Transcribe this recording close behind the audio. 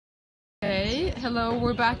Hello,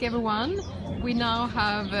 we're back everyone. We now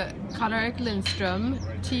have Karl-Erik Lindström,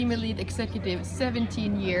 Team Elite Executive,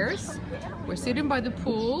 17 years. We're sitting by the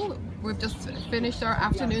pool. We've just finished our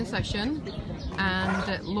afternoon session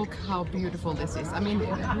and look how beautiful this is. I mean,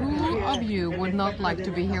 who of you would not like to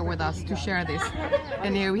be here with us to share this?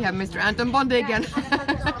 And here we have Mr. Anton Bonde again.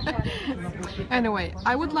 Anyway,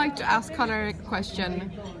 I would like to ask Karl-Erik a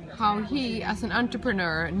question. How he, as an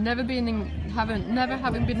entrepreneur, never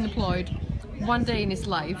having been employed one day in his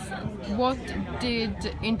life, what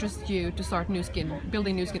did interest you to start Nu Skin,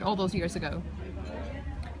 building Nu Skin all those years ago?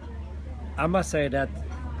 I must say that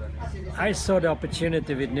I saw the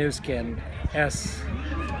opportunity with Nu Skin as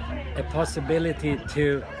a possibility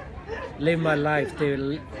to live my life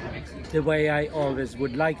the way I always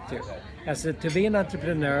would like to. To be an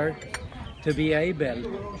entrepreneur, to be able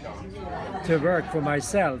to work for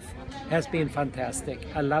myself has been fantastic.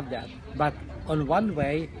 I love that. But on one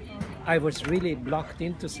way, I was really blocked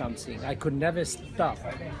into something. I could never stop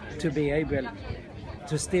to be able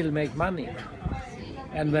to still make money.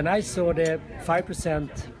 And when I saw the 5%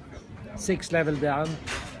 6 level down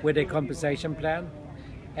with a compensation plan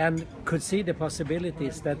and could see the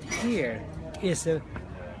possibilities that here is the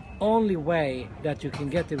only way that you can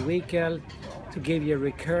get a vehicle to give you a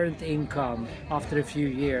recurrent income after a few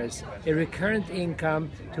years. A recurrent income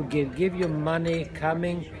to give you money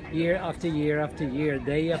coming year after year after year,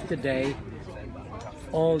 day after day,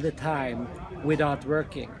 all the time without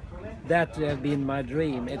working. That would have been my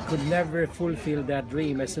dream. It could never fulfill that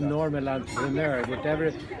dream as a normal entrepreneur.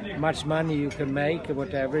 Whatever much money you can make,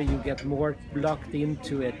 whatever, you get more blocked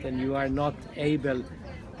into it and you are not able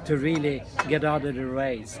to really get out of the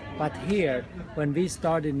race. But here, when we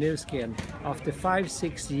started Nu Skin, after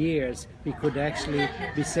 5-6 years, we could actually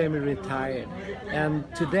be semi-retired. And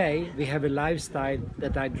today, we have a lifestyle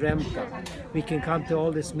that I dreamt of. We can come to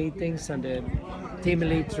all these meetings and the Team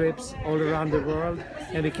Elite trips all around the world,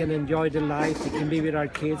 and we can enjoy the life. We can be with our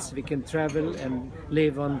kids, we can travel and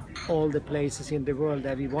live on all the places in the world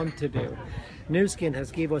that we want to do. Nu Skin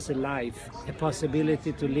has given us a life, a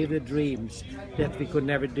possibility to live the dreams that we could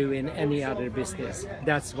never do in any other business.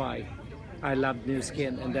 That's why I love Nu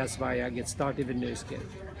Skin, and that's why I get started with Nu Skin.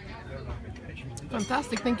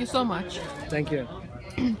 Fantastic, thank you so much. Thank you.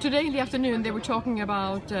 Today in the afternoon they were talking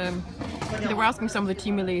about, they were asking some of the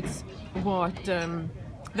Team Elites what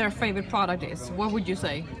their favorite product is. What would you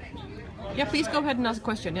say? Yeah, please go ahead and ask a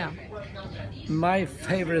question, yeah. My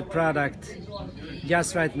favorite product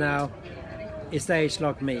just right now is the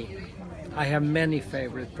ageLOC Me. I have many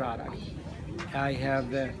favorite products. I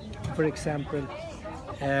have, for example,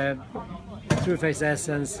 True Face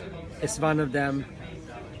Essence is one of them.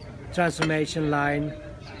 Transformation line,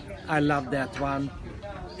 I love that one.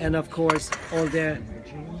 And of course, all the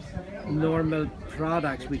normal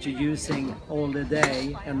products which you're using all the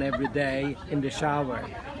day and every day in the shower.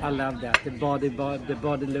 I love that. The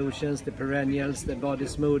body lotions, the perennials, the body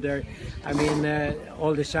smoother. I mean,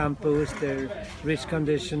 all the shampoos, the rich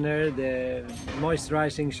conditioner, the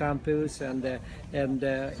moisturizing shampoos, and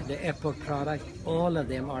the Epoch product. All of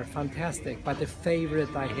them are fantastic. But the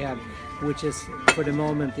favorite I have, which is for the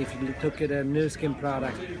moment, if you look at a Nu Skin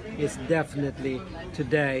product, is definitely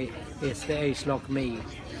today is the ageLOC Me.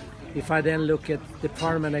 If I then look at the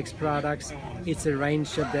Pharmanex products, it's a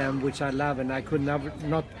range of them which I love, and I could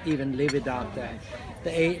not even live without that.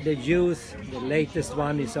 The youth, the latest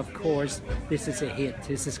one is, of course, this is a hit.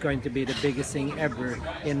 This is going to be the biggest thing ever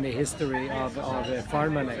in the history of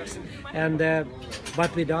Pharmanex. And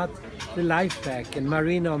but without the Life Pack and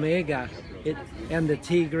Marine Omega and the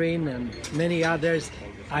T-Green and many others,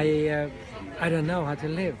 I don't know how to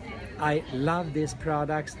live. I love these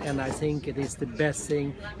products, and I think it is the best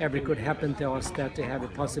thing ever could happen to us, that to have a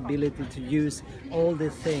possibility to use all the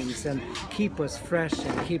things and keep us fresh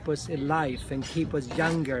and keep us alive and keep us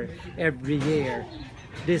younger every year.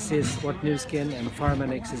 This is what Nu Skin and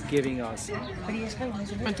Pharmanex is giving us.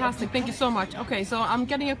 Fantastic, thank you so much. Okay, so I'm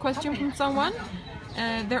getting a question from someone.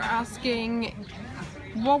 They're asking,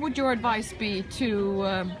 what would your advice be to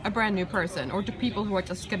a brand new person or to people who are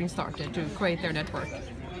just getting started to create their network?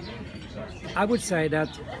 I would say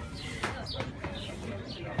that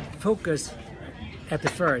focus at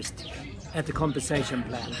the compensation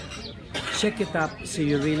plan. Check it up so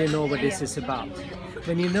you really know what this is about.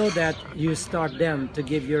 When you know that, you start then to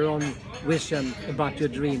give your own vision about your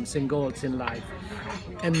dreams and goals in life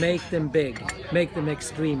and make them big, make them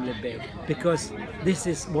extremely big, because this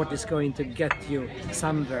is what is going to get you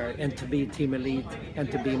somewhere and to be Team Elite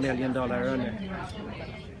and to be $1 million earner.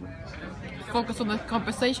 Focus on the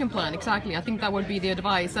compensation plan, exactly. I think that would be the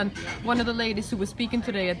advice. And one of the ladies who was speaking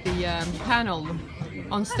today at the panel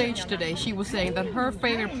on stage today, she was saying that her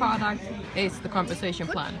favorite product is the conversation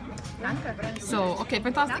plan. So, okay,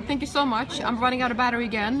 fantastic. Thank you so much. I'm running out of battery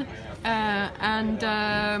again. Thank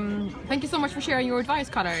you so much for sharing your advice,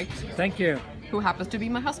 Karl-Erik. Thank you. Who happens to be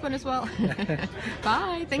my husband as well.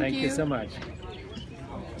 Bye. Thank you. Thank you so much.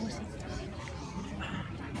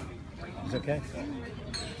 It's okay.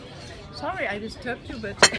 Sorry, I disturbed you, but